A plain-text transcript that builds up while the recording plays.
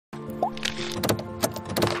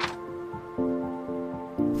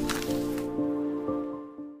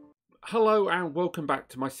Hello and welcome back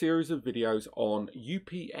to my series of videos on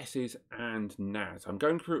UPSs and NAS. I'm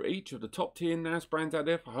going through each of the top tier NAS brands out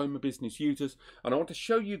there for home and business users, and I want to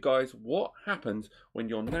show you guys what happens when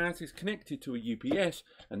your NAS is connected to a UPS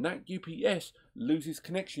and that UPS loses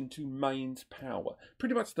connection to mains power.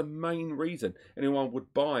 Pretty much the main reason anyone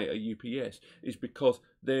would buy a UPS is because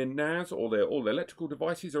their NAS or all their electrical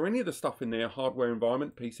devices or any of the stuff in their hardware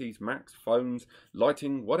environment, PCs, Macs, phones,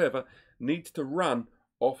 lighting, whatever, needs to run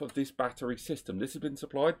off of this battery system. This has been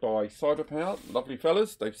supplied by CyberPower, lovely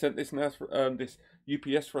fellas. They've sent this NAS, this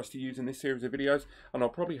UPS for us to use in this series of videos, and I'll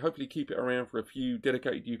probably hopefully keep it around for a few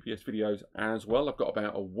dedicated UPS videos as well. I've got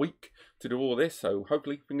about a week to do all this, so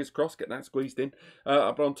hopefully, fingers crossed, get that squeezed in.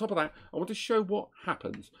 But on top of that, I want to show what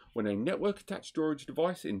happens when a network attached storage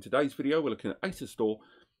device, in today's video we're looking at Asustor,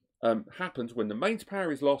 happens when the mains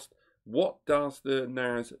power is lost. What does the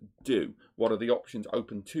NAS do? What are the options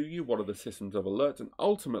open to you? What are the systems of alerts? And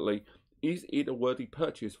ultimately, is it a worthy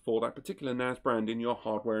purchase for that particular NAS brand in your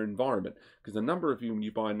hardware environment? Because a number of you, when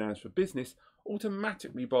you buy a NAS for business,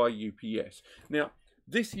 automatically buy UPS. Now,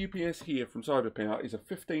 this UPS here from CyberPower is a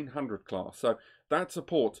 1500 class, so that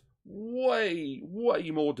supports way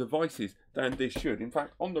more devices than this should. In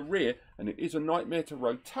fact, on the rear, and it is a nightmare to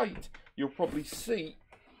rotate, you'll probably see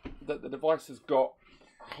that the device has got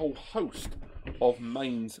whole host of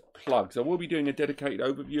mains plugs. I will be doing a dedicated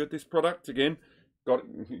overview of this product. Again, got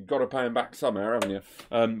to pay them back somehow, haven't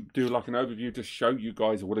you? Do like an overview to show you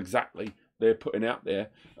guys what exactly they're putting out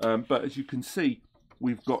there. But as you can see,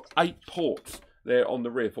 we've got 8 ports there on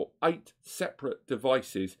the rear for 8 separate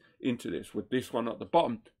devices into this, with this one at the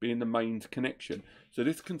bottom being the mains connection. So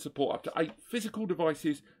this can support up to 8 physical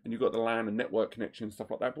devices, and you've got the LAN and network connection and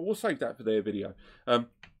stuff like that, but we'll save that for their video.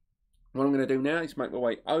 What I'm going to do now is make my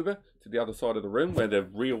way over to the other side of the room where the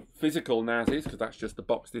real physical NAS is, because that's just the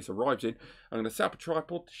box this arrives in. I'm going to set up a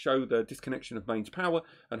tripod to show the disconnection of mains power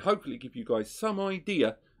and hopefully give you guys some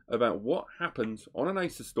idea about what happens on an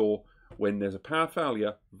Asustor when there's a power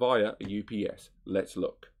failure via a UPS. Let's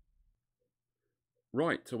look.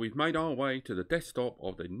 Right, so we've made our way to the desktop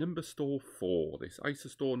of the Nimbustor 4, this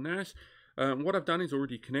Asustor NAS. What I've done is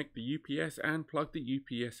already connect the UPS and plug the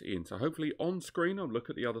UPS in. So hopefully on screen, I'll look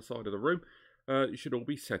at the other side of the room. It should all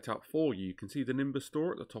be set up for you. You can see the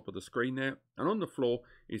Nimbustor at the top of the screen there. And on the floor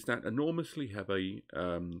is that enormously heavy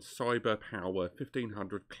CyberPower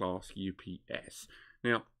 1500 class UPS.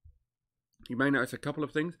 Now, you may notice a couple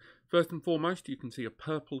of things. First and foremost, you can see a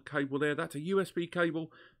purple cable there. That's a USB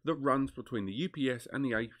cable that runs between the UPS and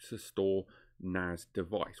the Asustor NAS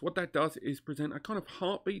device. What that does is present a kind of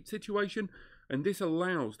heartbeat situation, and this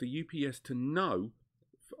allows the UPS to know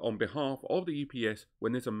on behalf of the UPS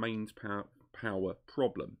when there's a mains power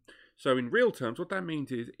problem. So in real terms, what that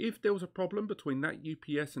means is if there was a problem between that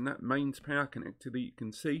UPS and that mains power connector that you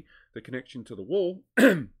can see, the connection to the wall,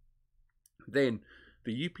 then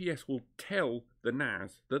the UPS will tell the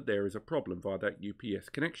NAS that there is a problem via that UPS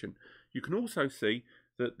connection. You can also see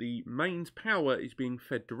that the mains power is being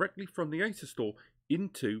fed directly from the Asustor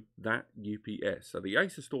into that UPS. So the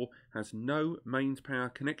Asustor has no mains power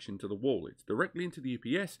connection to the wall. It's directly into the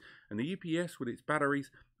UPS, and the UPS with its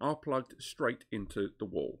batteries are plugged straight into the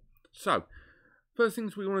wall. So first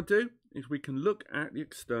things we want to do is we can look at the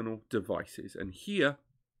external devices, and here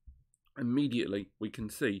immediately we can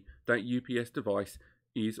see that UPS device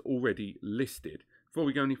is already listed. Before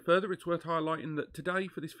we go any further, it's worth highlighting that today,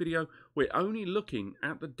 for this video, we're only looking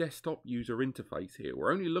at the desktop user interface here.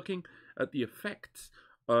 We're only looking at the effects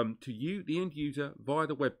to you, the end user, via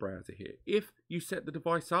the web browser here. If you set the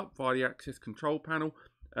device up via the access control panel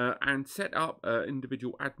and set up an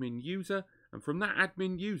individual admin user, and from that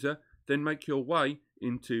admin user, then make your way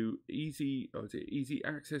into Easy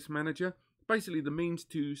Access Manager, basically the means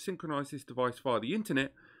to synchronize this device via the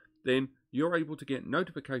internet, then you're able to get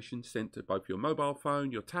notifications sent to both your mobile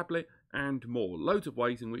phone, your tablet, and more. Loads of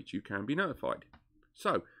ways in which you can be notified.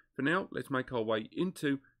 So, for now, let's make our way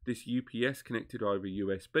into this UPS connected over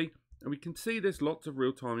USB, and we can see there's lots of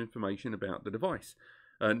real-time information about the device,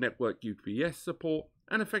 network UPS support,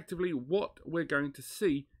 and effectively what we're going to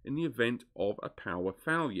see in the event of a power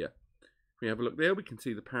failure. If we have a look there, we can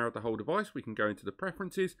see the power of the whole device. We can go into the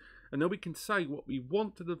preferences, and then we can say what we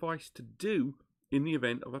want the device to do in the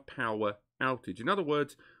event of a power outage. In other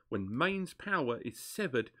words, when mains power is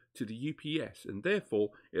severed to the UPS, and therefore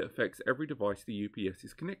it affects every device the UPS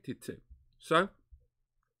is connected to. So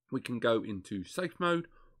we can go into safe mode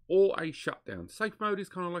or a shutdown. Safe mode is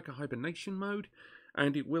kind of like a hibernation mode,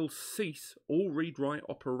 and it will cease all read-write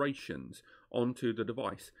operations onto the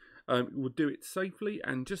device. It will do it safely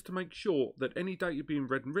and just to make sure that any data being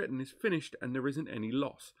read and written is finished and there isn't any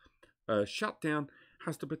loss. Shutdown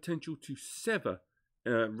has the potential to sever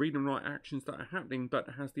read and write actions that are happening,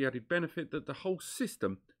 but has the added benefit that the whole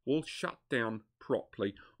system will shut down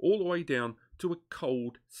properly, all the way down to a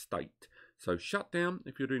cold state. So shutdown,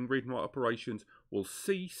 if you're doing read and write operations, will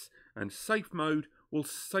cease, and safe mode will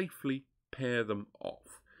safely pair them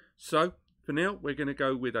off. So for now, we're going to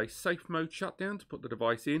go with a safe mode shutdown to put the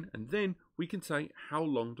device in, and then we can say how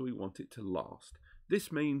long do we want it to last.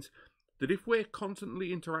 This means that if we're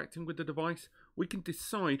constantly interacting with the device, we can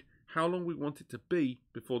decide how long we want it to be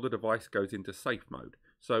before the device goes into safe mode.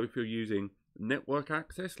 So if you're using network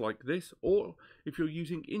access like this, or if you're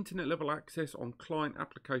using internet level access on client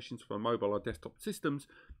applications for mobile or desktop systems,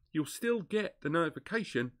 you'll still get the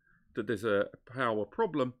notification that there's a power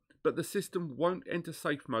problem, but the system won't enter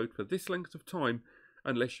safe mode for this length of time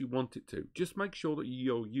unless you want it to. Just make sure that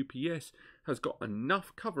your UPS has got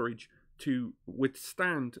enough coverage to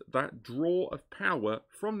withstand that draw of power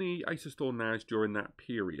from the Asustor NAS during that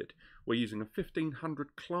period. We're using a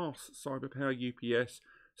 1500 class CyberPower UPS,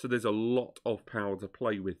 so there's a lot of power to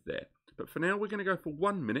play with there. But for now, we're going to go for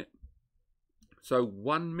 1 minute. So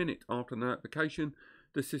 1 minute after notification,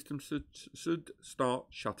 the system should start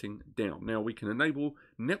shutting down. Now we can enable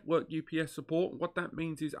network UPS support. What that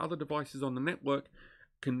means is other devices on the network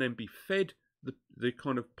can then be fed the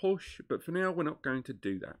kind of push, but for now we're not going to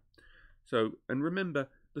do that. So, and remember,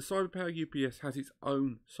 the CyberPower UPS has its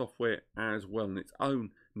own software as well, and its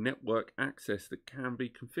own network access that can be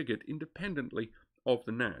configured independently of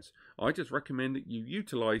the NAS. I just recommend that you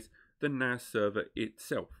utilize the NAS server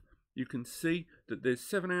itself. You can see that there's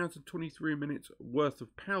 7 hours and 23 minutes worth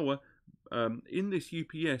of power in this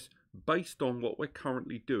UPS based on what we're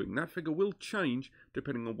currently doing. That figure will change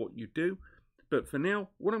depending on what you do, but for now,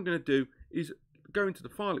 what I'm going to do is go into the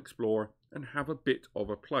File Explorer and have a bit of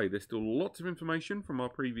a play. There's still lots of information from our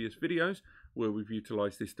previous videos where we've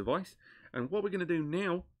utilized this device, and what we're going to do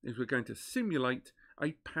now is we're going to simulate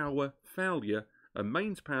a power failure, a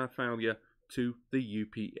mains power failure to the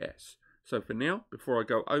UPS. So for now, before I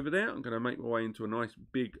go over there, I'm going to make my way into a nice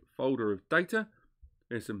big folder of data.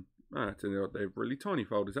 There's some, they're really tiny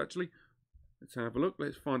folders actually. Let's have a look.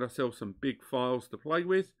 Let's find ourselves some big files to play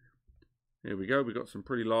with. Here we go. We've got some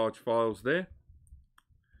pretty large files there.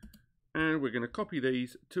 And we're going to copy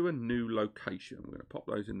these to a new location. We're going to pop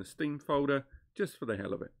those in the Steam folder just for the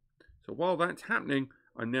hell of it. So while that's happening,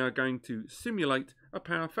 I'm now going to simulate a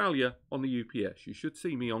power failure on the UPS. You should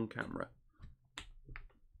see me on camera.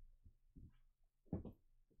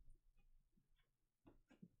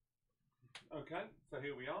 Okay, so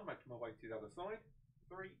here we are, making my way to the other side.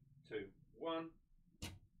 3, 2, 1.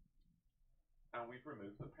 And we've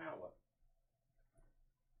removed the power.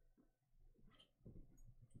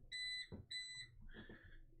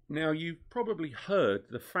 Now, you've probably heard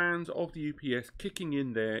the fans of the UPS kicking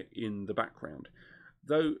in there in the background.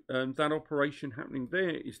 Though that operation happening there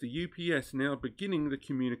is the UPS now beginning the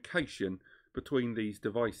communication between these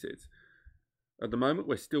devices. At the moment,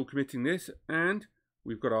 we're still committing this, and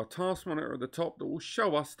we've got our task monitor at the top that will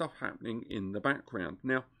show us stuff happening in the background.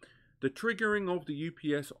 Now, the triggering of the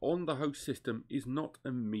UPS on the host system is not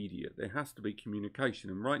immediate. There has to be communication,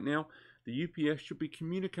 and right now, the UPS should be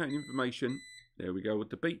communicating information, there we go with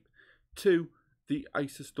the beep, to the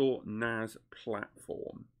Asustor NAS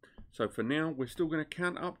platform. So for now, we're still going to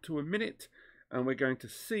count up to a minute, and we're going to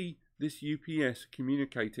see this UPS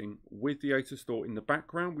communicating with the Asustor in the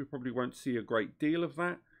background. We probably won't see a great deal of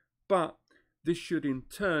that, but this should in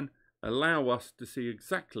turn allow us to see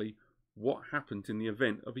exactly what happens in the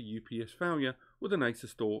event of a UPS failure with an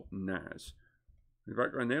Asustor NAS. In the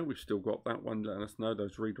background there, we've still got that one letting us know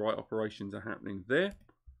those read-write operations are happening there.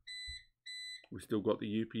 We've still got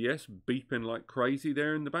the UPS beeping like crazy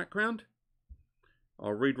there in the background.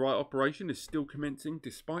 Our read-write operation is still commencing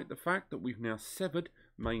despite the fact that we've now severed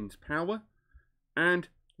mains power, and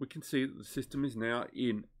we can see that the system is now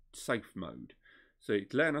in safe mode. So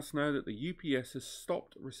it's letting us know that the UPS has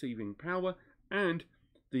stopped receiving power, and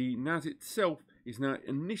the NAS itself is now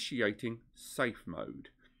initiating safe mode.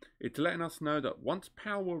 It's letting us know that once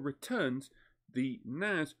power returns, the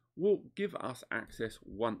NAS will give us access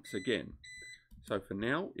once again. So for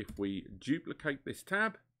now, if we duplicate this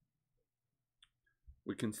tab,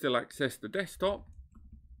 we can still access the desktop.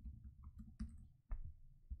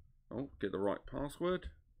 Oh, get the right password.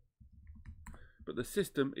 But the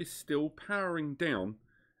system is still powering down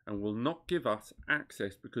and will not give us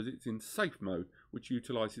access because it's in safe mode, which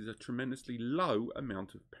utilizes a tremendously low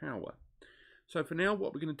amount of power. So for now,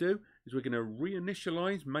 what we're going to do is we're going to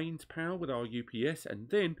reinitialize mains power with our UPS, and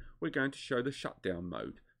then we're going to show the shutdown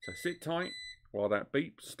mode. So sit tight while that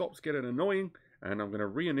beep stops getting annoying, and I'm going to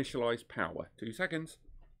reinitialize power. 2 seconds.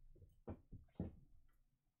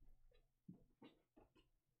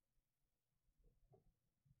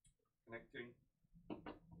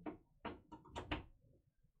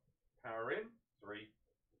 Power in. 3,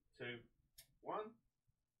 2, 1.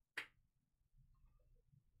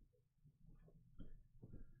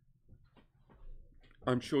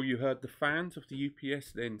 I'm sure you heard the fans of the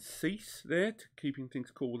UPS then cease there, keeping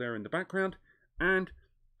things cool there in the background. And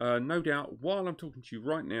no doubt, while I'm talking to you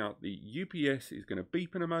right now, the UPS is going to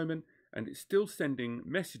beep in a moment, and it's still sending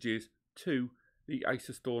messages to the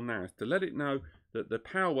Asustor NAS to let it know that the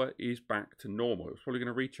power is back to normal. It's probably going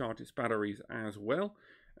to recharge its batteries as well,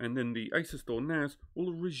 and then the Asustor NAS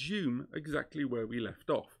will resume exactly where we left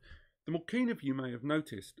off. The more keen of you may have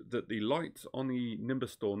noticed that the lights on the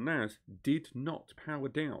Nimbustor NAS did not power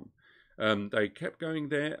down. They kept going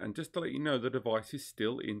there, and just to let you know, the device is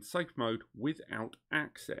still in safe mode without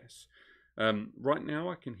access. Right now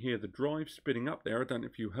I can hear the drive spinning up there. I don't know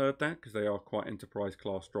if you heard that, because they are quite enterprise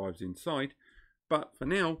class drives inside. But for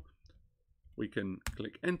now, we can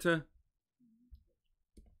click enter,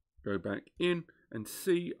 go back in and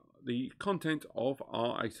see the content of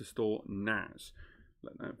our Asustor NAS.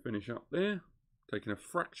 Let that finish up there, taking a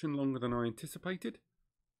fraction longer than I anticipated.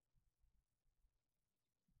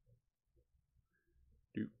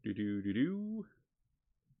 Let's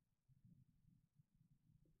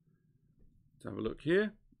have a look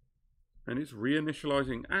here, and it's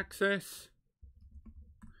reinitializing access.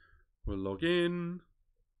 We'll log in,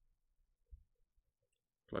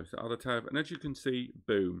 close the other tab, and as you can see,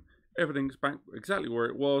 boom, everything's back exactly where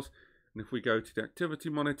it was. And if we go to the activity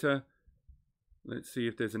monitor, let's see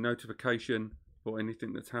if there's a notification for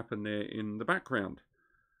anything that's happened there in the background.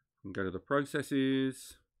 We can go to the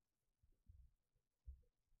processes.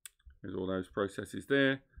 There's all those processes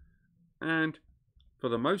there. And for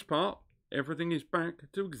the most part, everything is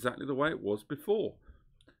back to exactly the way it was before.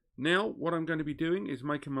 Now, what I'm going to be doing is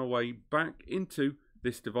making my way back into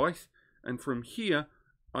this device. And from here,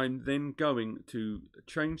 I'm then going to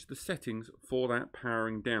change the settings for that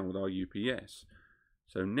powering down with our UPS.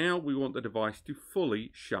 So now we want the device to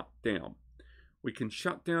fully shut down. We can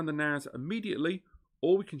shut down the NAS immediately,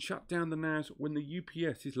 or we can shut down the NAS when the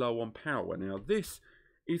UPS is low on power. Now this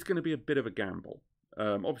is going to be a bit of a gamble.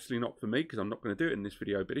 Obviously not for me, because I'm not going to do it in this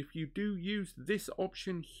video, but if you do use this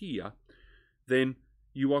option here, then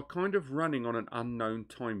you are kind of running on an unknown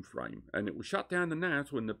time frame, and it will shut down the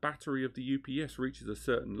NAS when the battery of the UPS reaches a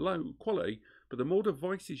certain low quality. But the more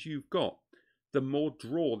devices you've got, the more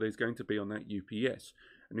draw there's going to be on that UPS.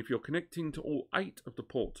 And if you're connecting to all 8 of the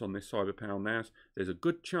ports on this CyberPower NAS, there's a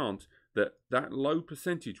good chance that that low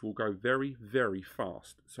percentage will go very, very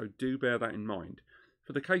fast. So do bear that in mind.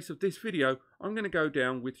 For the case of this video, I'm going to go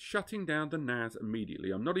down with shutting down the NAS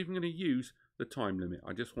immediately. I'm not even going to use the time limit.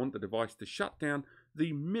 I just want the device to shut down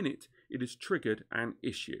the minute it has triggered an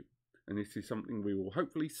issue. And this is something we will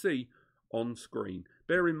hopefully see on screen.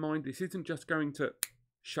 Bear in mind, this isn't just going to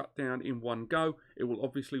shut down in one go. It will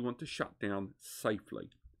obviously want to shut down safely.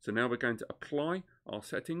 So now we're going to apply our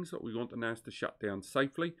settings that we want the NAS to shut down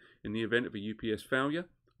safely in the event of a UPS failure.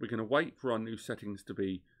 We're going to wait for our new settings to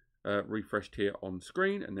be refreshed here on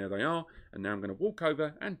screen, and there they are. And now I'm going to walk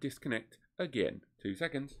over and disconnect again. 2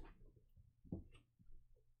 seconds.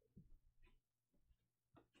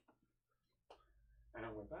 And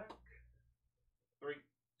we're back. 3,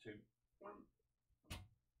 2, 1.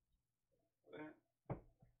 There.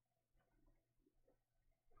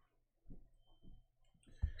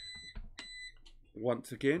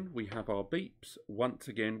 Once again, we have our beeps. Once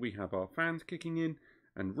again, we have our fans kicking in.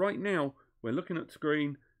 And right now, we're looking at the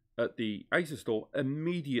screen at the Asustor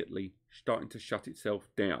immediately starting to shut itself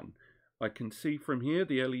down. I can see from here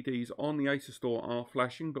the LEDs on the Asustor are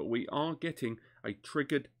flashing, but we are getting a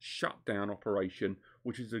triggered shutdown operation,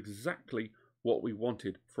 which is exactly what we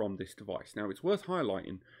wanted from this device. Now, it's worth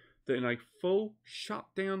highlighting that in a full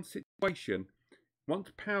shutdown situation,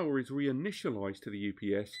 once power is reinitialized to the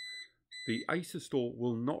UPS, the Asustor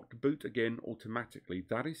will not boot again automatically.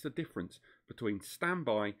 That is the difference between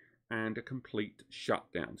standby and a complete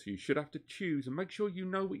shutdown. So you should have to choose and make sure you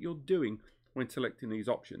know what you're doing when selecting these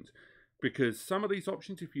options. Because some of these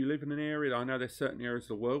options, if you live in an area, I know there's certain areas of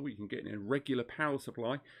the world where you can get an irregular power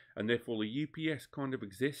supply, and therefore the UPS kind of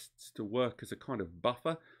exists to work as a kind of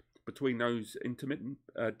buffer between those intermittent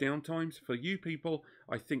downtimes. For you people,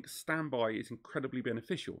 I think standby is incredibly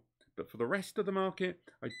beneficial. But for the rest of the market,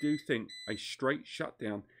 I do think a straight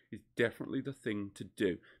shutdown is definitely the thing to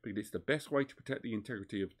do, because it's the best way to protect the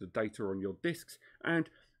integrity of the data on your disks and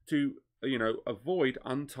to, avoid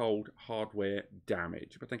untold hardware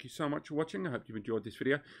damage. But thank you so much for watching. I hope you've enjoyed this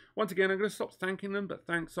video. Once again, I'm going to stop thanking them, but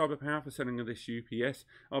thanks CyberPower for sending us this UPS.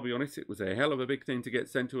 I'll be honest, it was a hell of a big thing to get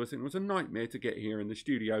sent to us, and it was a nightmare to get here in the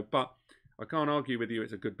studio, but I can't argue with you,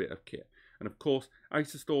 it's a good bit of kit. And of course,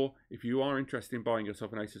 Asustor, if you are interested in buying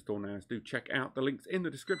yourself an Asustor NAS, do check out the links in the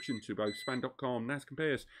description to both span.com, NAS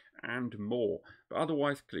Compares, and more. But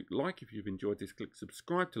otherwise, click like if you've enjoyed this, click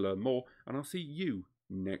subscribe to learn more, and I'll see you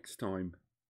next time.